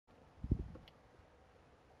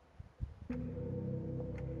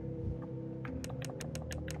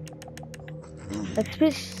Let's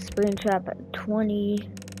fish Springtrap at 20.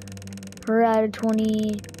 Her at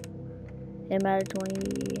 20. Him at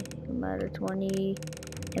 20. Him at 20.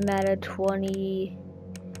 Him at 20.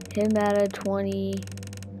 Him at 20.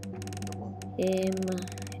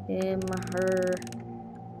 Him, her.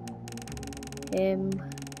 Him.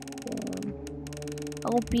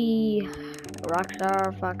 Opie.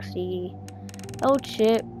 Rockstar, Foxy. El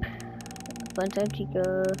Chip. Funtime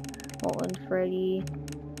Chica. Molten Freddy.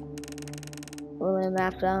 William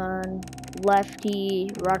Afton. Lefty.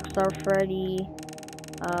 Rockstar Freddy.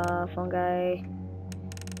 Fungi.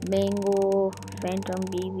 Mango. Phantom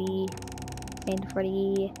Baby. Phantom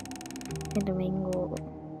Freddy. Phantom Mango.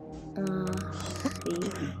 Let's see.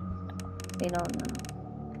 They don't know.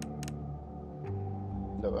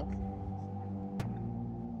 No.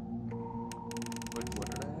 What did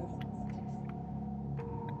I have?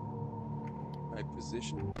 My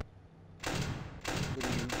position?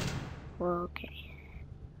 Well, okay.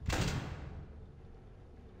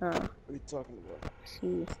 What are you talking about? Let's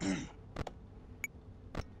see.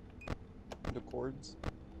 The chords?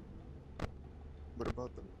 What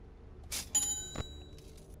about them?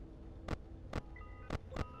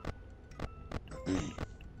 I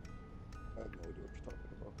have no idea what you're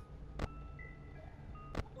talking about.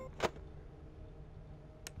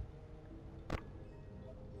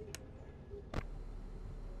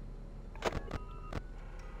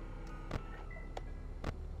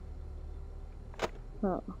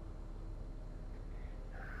 Oh.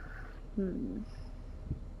 Hmm.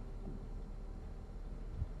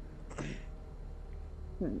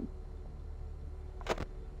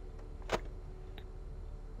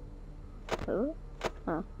 Oh?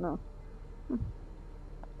 Oh, no.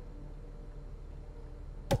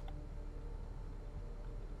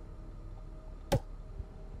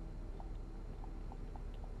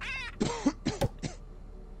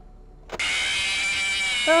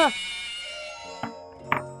 Ah!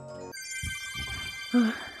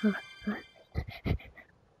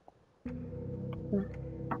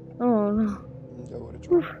 Oh no. Yeah, what did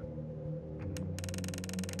you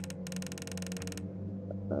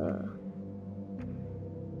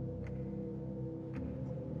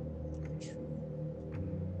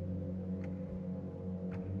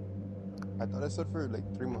I thought I said for like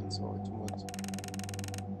 3 months or 2 months.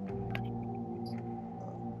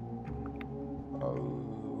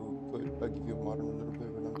 I'll give you a modern a little bit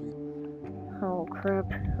when I'm doing. Oh crap.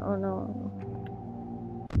 Oh no.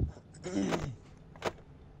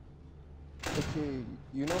 Okay,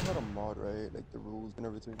 you know how to mod, right? Like the rules and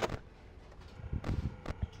everything.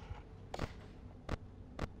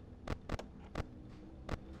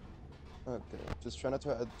 Okay, just try not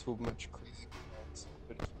to add too much crazy commands,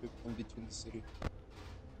 but keep it in between the city.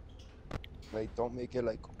 Like, don't make it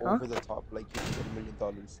like over the top, like you can get $1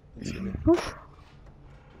 million instantly.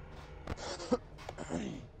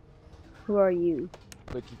 Who are you?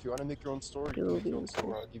 Like, if you want to make your own story, you can make your own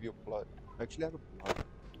story. I'll give you a plot. Actually, I have a plot.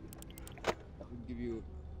 I will give you.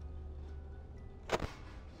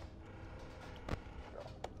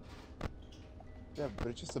 Yeah, but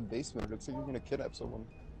it's just a basement. It looks like you're gonna kidnap someone.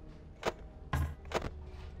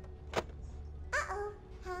 Uh-oh,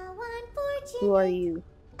 how unfortunate. Who are you?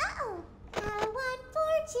 Uh-oh, how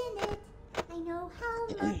unfortunate. I know how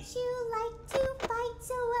much you like to fight,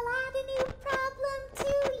 so I'll add a new problem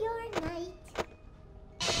to your night.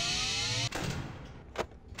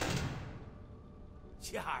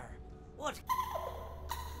 Jar, what?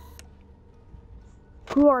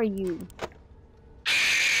 Who are you?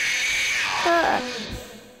 Ah.